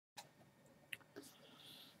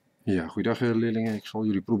Ja, goeiedag leerlingen. Ik zal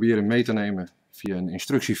jullie proberen mee te nemen via een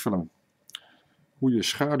instructiefilm hoe je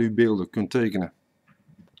schaduwbeelden kunt tekenen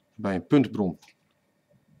bij een puntbron.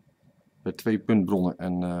 Bij twee puntbronnen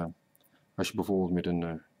en als je bijvoorbeeld met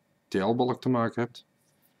een TL-balk te maken hebt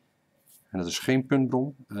en dat is geen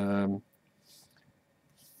puntbron,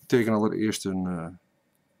 teken allereerst een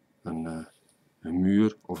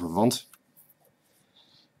muur of een wand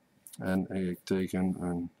en ik teken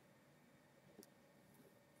een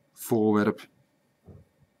voorwerp.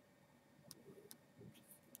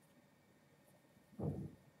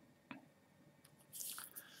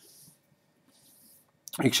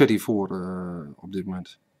 Ik zet hiervoor op dit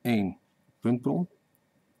moment 1 puntbron.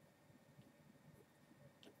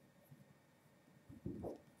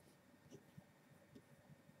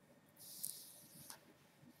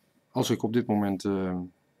 Als ik op dit moment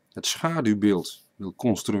het schaduwbeeld wil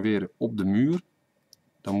construeren op de muur,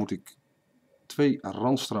 dan moet ik 2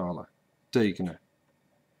 randstralen tekenen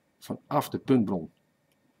vanaf de puntbron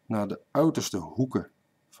naar de uiterste hoeken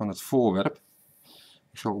van het voorwerp.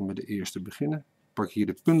 Ik zal met de eerste beginnen. Ik pak hier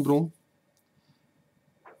de puntbron.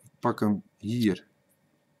 Ik pak hem hier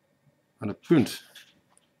aan de punt.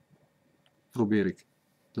 Probeer ik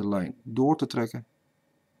de lijn door te trekken.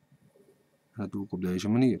 En dat doe ik op deze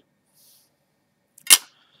manier.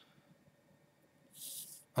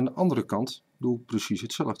 Aan de andere kant doe ik precies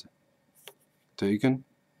hetzelfde. Ik teken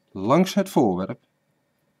langs het voorwerp.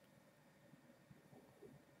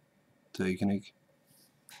 Teken ik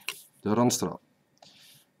de randstraal.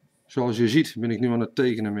 Zoals je ziet ben ik nu aan het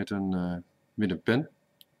tekenen met een pen.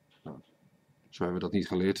 Nou, zo hebben we dat niet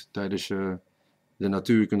geleerd tijdens de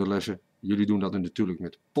natuurkundelessen. Jullie doen dat natuurlijk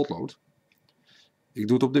met potlood. Ik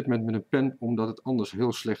doe het op dit moment met een pen omdat het anders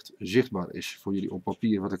heel slecht zichtbaar is voor jullie op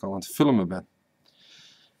papier wat ik al aan het filmen ben.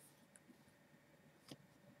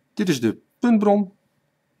 Dit is de puntbron.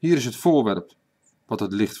 Hier is het voorwerp wat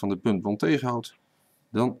het licht van de puntbron tegenhoudt.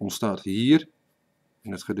 Dan ontstaat hier,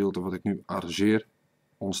 in het gedeelte wat ik nu arrangeer,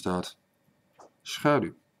 ontstaat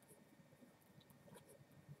schaduw.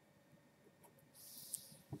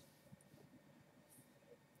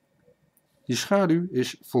 Die schaduw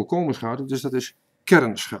is volkomen schaduw, dus dat is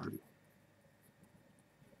kernschaduw.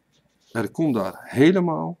 Er komt daar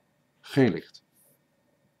helemaal geen licht.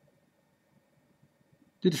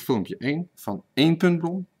 Dit is filmpje 1 van 1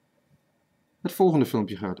 puntbron. Het volgende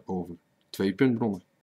filmpje gaat over 2 puntbronnen.